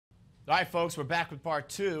All right, folks, we're back with part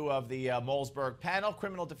two of the Malzberg panel.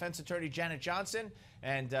 Criminal defense attorney Janet Johnson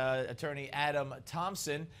and attorney Adam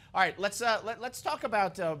Thompson. All right, let's talk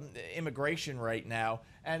about immigration right now.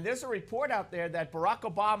 And there's a report out there that Barack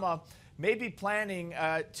Obama may be planning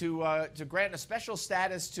to grant a special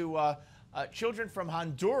status to children from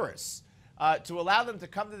Honduras, to allow them to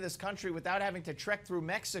come to this country without having to trek through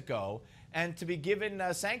Mexico and to be given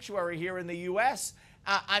sanctuary here in the U.S.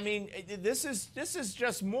 I mean, this is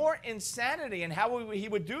just more insanity, and how he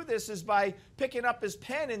would do this is by picking up his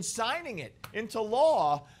pen and signing it into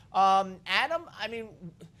law. Adam, I mean,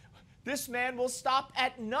 this man will stop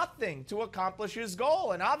at nothing to accomplish his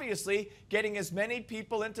goal, and obviously getting as many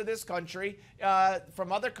people into this country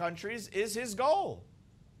from other countries is his goal.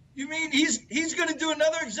 You mean he's going to do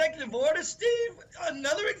another executive order, Steve?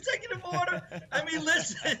 Another executive order? I mean,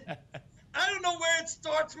 listen, I don't know where it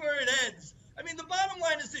starts, where it ends. I mean, the bottom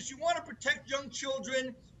line is this: you want to protect young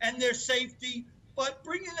children and their safety, but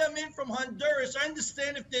bringing them in from Honduras, I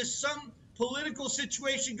understand if there's some political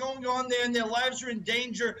situation going on there and their lives are in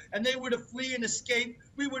danger and they were to flee and escape,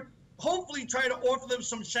 we would hopefully try to offer them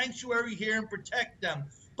some sanctuary here and protect them.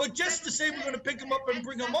 But just to say we're going to pick them up and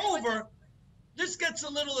bring them over, this gets a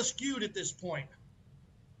little askewed at this point.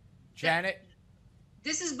 Janet?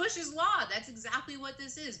 This is Bush's law. That's exactly what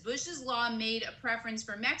this is. Bush's law made a preference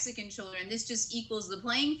for Mexican children. This just equals the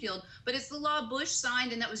playing field. But it's the law Bush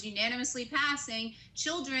signed and that was unanimously passed, saying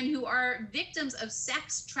children who are victims of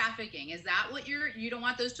sex trafficking. Is that what you don't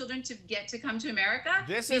want those children to get to come to America?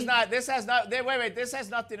 This has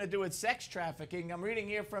nothing to do with sex trafficking. I'm reading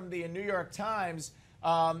here from the New York Times,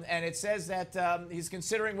 and it says that he's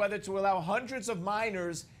considering whether to allow hundreds of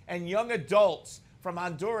minors and young adults from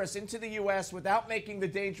Honduras into the U.S. without making the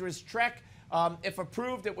dangerous trek. If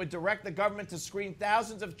approved, it would direct the government to screen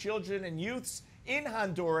thousands of children and youths in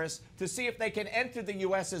Honduras to see if they can enter the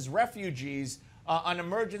U.S. as refugees on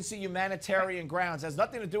emergency humanitarian grounds. It has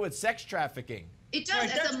nothing to do with sex trafficking. It does.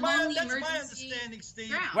 Right, that's my emergency understanding,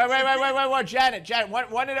 Steve. Grounds. Wait, Janet,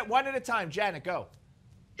 one at a time. Janet, go.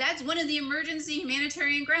 That's one of the emergency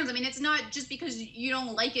humanitarian grounds. I mean, it's not just because you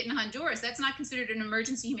don't like it in Honduras. That's not considered an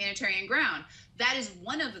emergency humanitarian ground. That is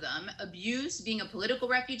one of them. Abuse, being a political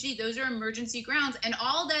refugee, those are emergency grounds. And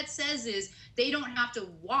all that says is they don't have to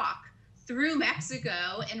walk through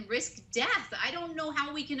Mexico and risk death. I don't know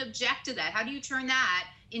how we can object to that. How do you turn that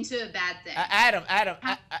into a bad thing? Adam,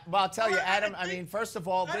 well, I'll tell you, Adam, I mean, first of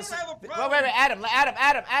all, this is, wait, Adam,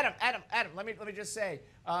 let me just say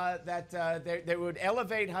that they would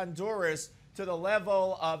elevate Honduras to the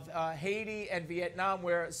level of Haiti and Vietnam,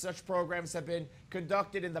 where such programs have been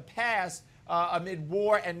conducted in the past amid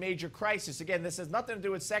war and major crisis. Again, this has nothing to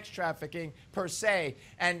do with sex trafficking per se.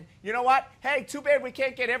 And you know what? Hey, too bad we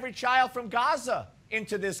can't get every child from Gaza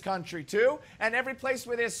into this country too, and every place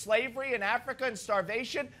where there's slavery in Africa and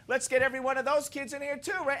starvation. Let's get every one of those kids in here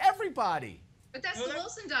too, right? Everybody. But that's the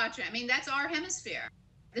Wilson Doctrine. I mean, that's our hemisphere.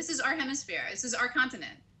 This is our hemisphere. This is our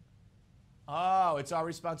continent. Oh, it's our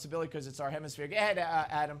responsibility because it's our hemisphere. Go ahead,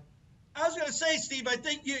 Adam. I was going to say, Steve, I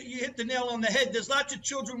think you hit the nail on the head. There's lots of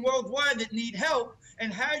children worldwide that need help,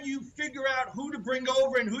 and how you figure out who to bring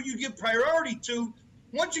over and who you give priority to.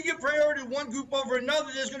 Once you give priority to one group over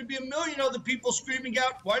another, there's going to be a million other people screaming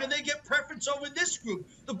out, why do they get preference over this group?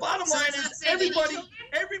 The bottom line is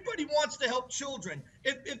everybody wants to help children.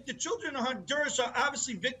 If the children in Honduras are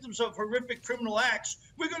obviously victims of horrific criminal acts,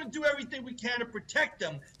 we're going to do everything we can to protect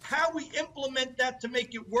them. How we implement that to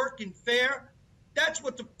make it work and fair, that's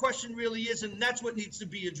what the question really is, and that's what needs to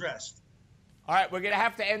be addressed. All right, we're going to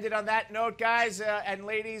have to end it on that note, guys and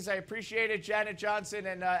ladies. I appreciate it. Janet Johnson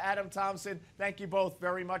and Adam Thompson, thank you both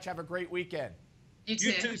very much. Have a great weekend. You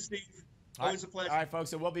too. You too, Steve. Always a pleasure. All right,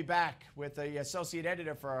 folks, and we'll be back with the associate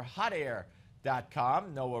editor for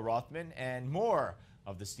hotair.com, Noah Rothman, and more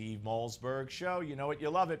of the Steve Malzberg Show. You know it, you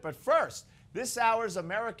love it. But first, this hour's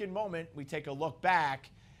American Moment, we take a look back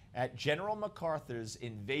at General MacArthur's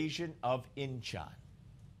invasion of Inchon.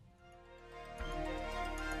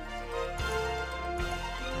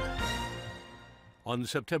 On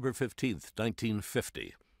September 15,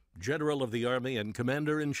 1950, General of the Army and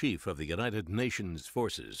Commander-in-Chief of the United Nations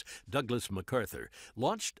Forces, Douglas MacArthur,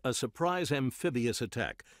 launched a surprise amphibious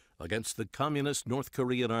attack against the Communist North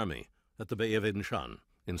Korean Army at the Bay of Incheon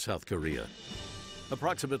in South Korea.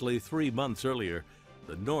 Approximately 3 months earlier,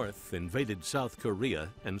 the North invaded South Korea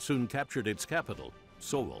and soon captured its capital,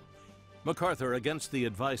 Seoul. MacArthur, against the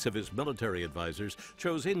advice of his military advisors,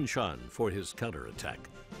 chose Incheon for his counterattack.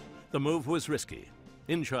 The move was risky.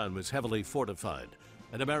 Incheon was heavily fortified,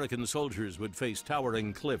 and American soldiers would face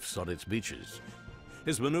towering cliffs on its beaches.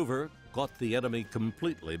 His maneuver caught the enemy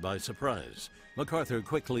completely by surprise. MacArthur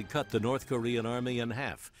quickly cut the North Korean army in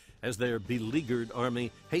half as their beleaguered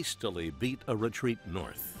army hastily beat a retreat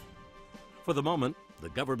north. For the moment, the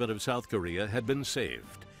government of South Korea had been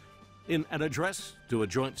saved. In an address to a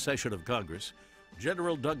joint session of Congress,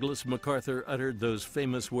 General Douglas MacArthur uttered those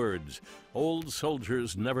famous words, "Old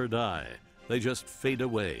soldiers never die, they just fade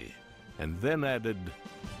away," and then added,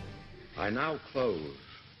 "I now close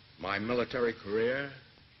my military career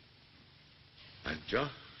and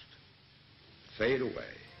just fade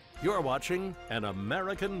away." You're watching An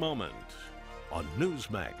American Moment on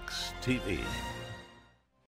Newsmax TV.